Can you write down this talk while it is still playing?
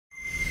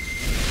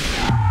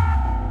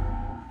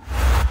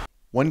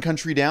One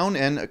country down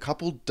and a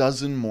couple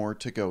dozen more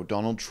to go.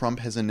 Donald Trump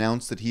has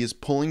announced that he is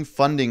pulling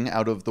funding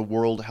out of the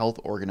World Health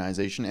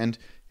Organization, and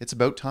it's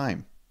about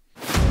time.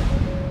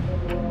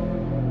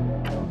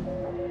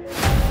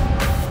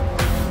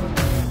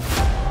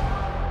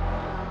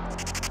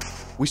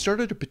 We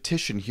started a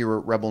petition here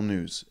at Rebel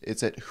News.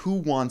 It's at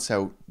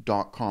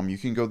whowantsout.com. You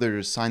can go there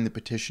to sign the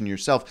petition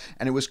yourself,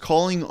 and it was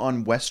calling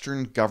on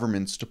Western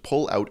governments to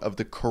pull out of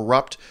the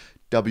corrupt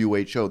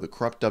WHO. The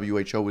corrupt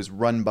WHO is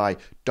run by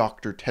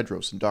Dr.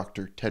 Tedros, and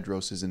Dr.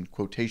 Tedros is in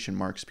quotation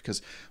marks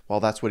because while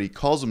that's what he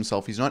calls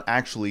himself, he's not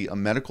actually a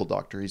medical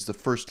doctor. He's the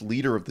first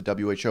leader of the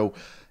WHO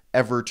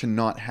ever to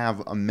not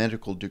have a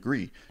medical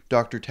degree.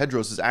 Dr.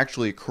 Tedros is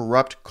actually a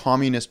corrupt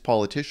communist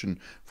politician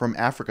from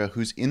Africa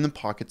who's in the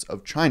pockets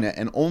of China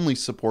and only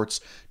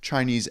supports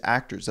Chinese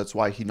actors. That's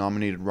why he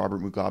nominated Robert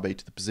Mugabe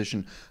to the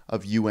position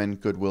of UN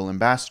Goodwill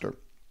Ambassador.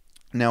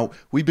 Now,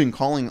 we've been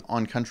calling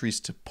on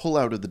countries to pull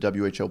out of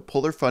the WHO,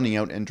 pull their funding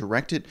out, and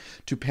direct it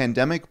to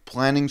pandemic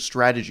planning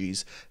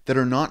strategies that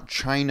are not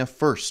China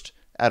first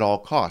at all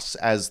costs,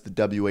 as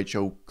the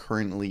WHO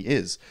currently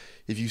is.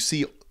 If you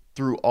see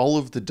through all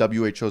of the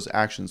WHO's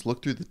actions,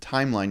 look through the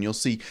timeline, you'll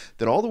see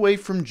that all the way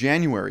from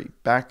January,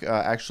 back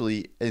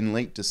actually in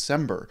late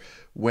December,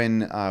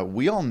 when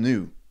we all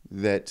knew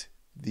that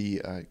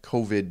the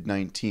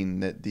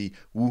COVID-19, that the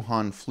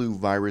Wuhan flu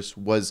virus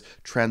was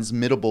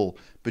transmittable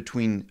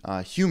between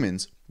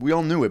humans. We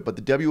all knew it, but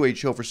the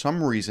WHO, for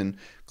some reason,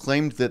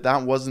 claimed that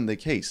that wasn't the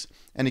case.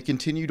 And it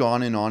continued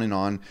on and on and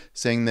on,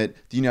 saying that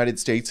the United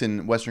States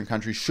and Western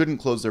countries shouldn't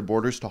close their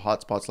borders to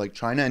hotspots like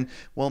China. And,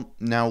 well,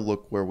 now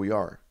look where we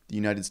are. The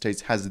United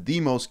States has the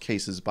most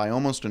cases by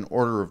almost an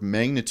order of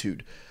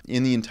magnitude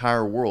in the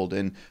entire world.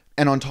 And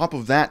on top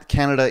of that,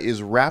 Canada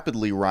is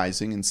rapidly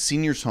rising, and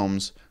seniors'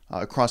 homes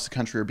across the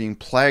country are being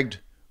plagued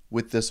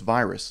with this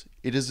virus.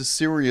 It is a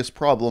serious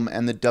problem,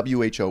 and the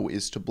WHO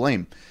is to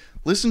blame.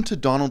 Listen to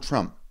Donald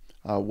Trump,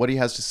 what he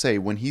has to say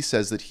when he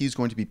says that he's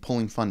going to be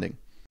pulling funding.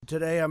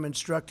 Today, I'm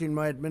instructing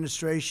my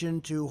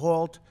administration to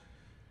halt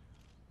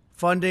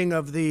funding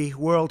of the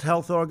World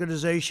Health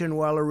Organization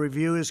while a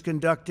review is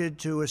conducted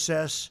to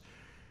assess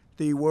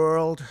the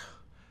World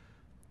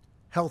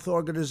Health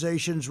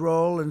Organization's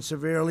role in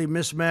severely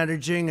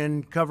mismanaging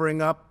and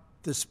covering up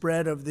the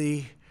spread of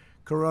the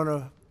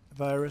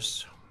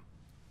coronavirus.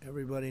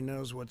 Everybody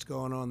knows what's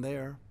going on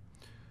there.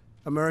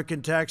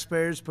 American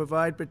taxpayers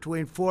provide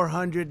between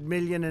 $400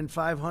 million and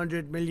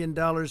 $500 million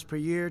per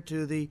year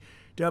to the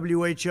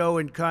WHO.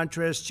 In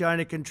contrast,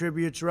 China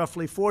contributes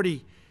roughly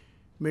 $40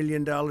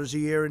 million a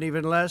year, and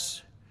even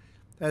less.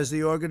 As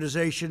the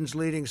organization's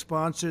leading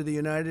sponsor, the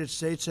United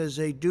States has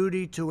a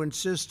duty to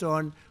insist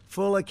on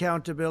full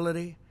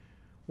accountability.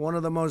 One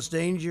of the most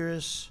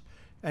dangerous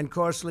and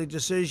costly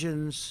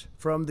decisions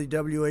from the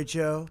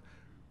WHO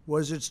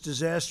was its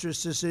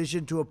disastrous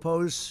decision to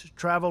oppose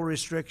travel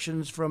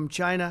restrictions from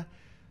China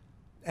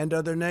and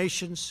other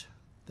nations.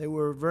 They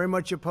were very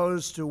much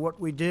opposed to what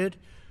we did.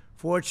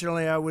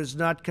 Fortunately, I was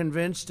not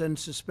convinced and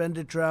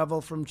suspended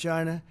travel from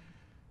China,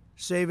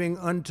 saving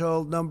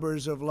untold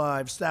numbers of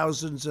lives.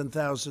 Thousands and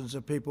thousands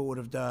of people would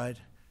have died.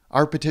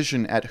 Our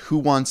petition at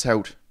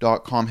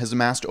whowantsout.com has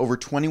amassed over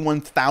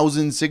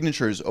 21,000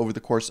 signatures over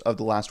the course of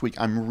the last week.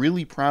 I'm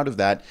really proud of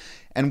that,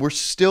 and we're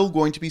still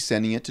going to be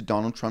sending it to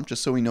Donald Trump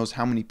just so he knows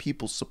how many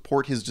people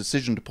support his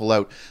decision to pull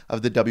out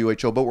of the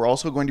WHO, but we're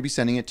also going to be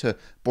sending it to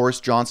Boris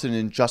Johnson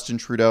and Justin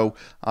Trudeau,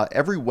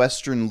 every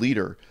Western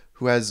leader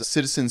who has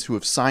citizens who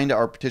have signed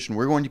our petition.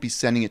 We're going to be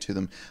sending it to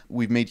them.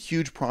 We've made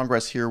huge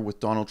progress here with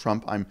Donald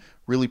Trump. I'm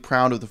really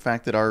proud of the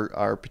fact that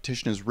our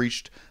petition has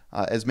reached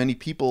as many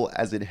people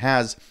as it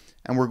has,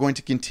 and we're going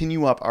to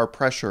continue up our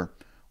pressure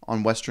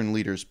on Western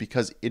leaders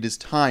because it is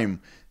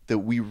time that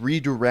we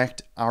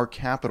redirect our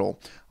capital,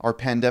 our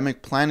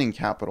pandemic planning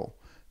capital,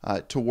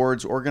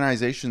 towards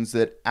organizations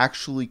that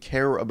actually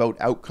care about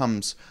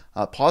outcomes,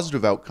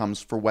 positive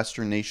outcomes for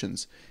Western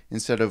nations,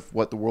 instead of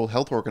what the World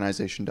Health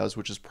Organization does,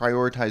 which is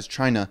prioritize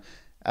China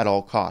at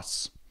all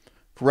costs.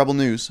 For Rebel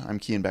News, I'm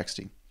Cian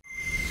Bexty.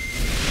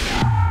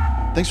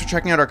 Thanks for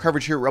checking out our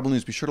coverage here at Rebel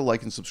News. Be sure to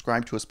like and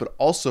subscribe to us, but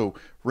also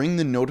ring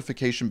the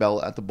notification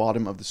bell at the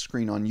bottom of the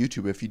screen on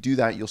YouTube. If you do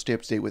that, you'll stay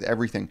up to date with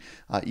everything.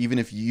 Even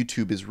if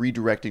YouTube is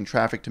redirecting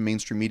traffic to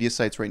mainstream media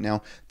sites right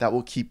now, that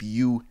will keep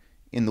you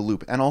in the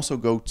loop. And also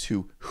go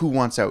to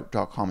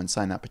whowantsout.com and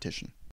sign that petition.